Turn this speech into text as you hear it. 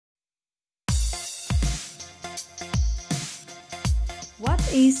What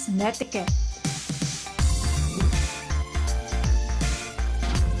is Netiquette?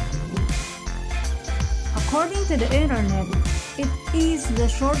 According to the internet, it is the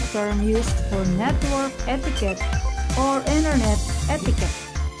short term used for network etiquette or internet etiquette.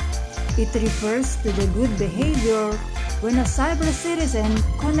 It refers to the good behavior when a cyber citizen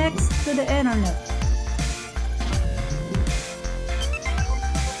connects to the internet.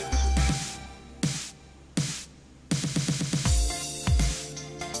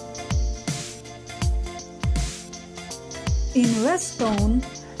 In Westone,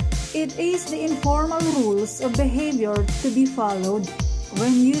 it is the informal rules of behavior to be followed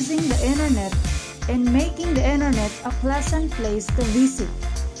when using the internet and making the internet a pleasant place to visit.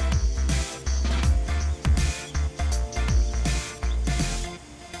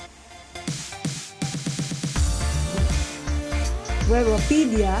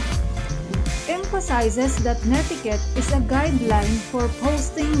 Webopedia emphasizes that netiquette is a guideline for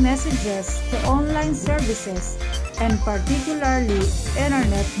posting messages to online services and particularly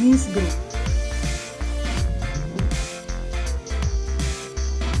internet newsgroup.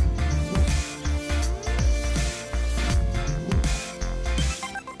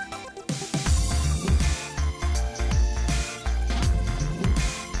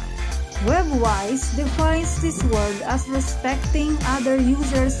 Webwise defines this word as respecting other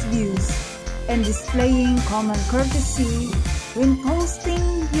users' views and displaying common courtesy when posting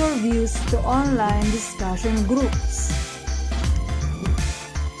your views to online discussion groups.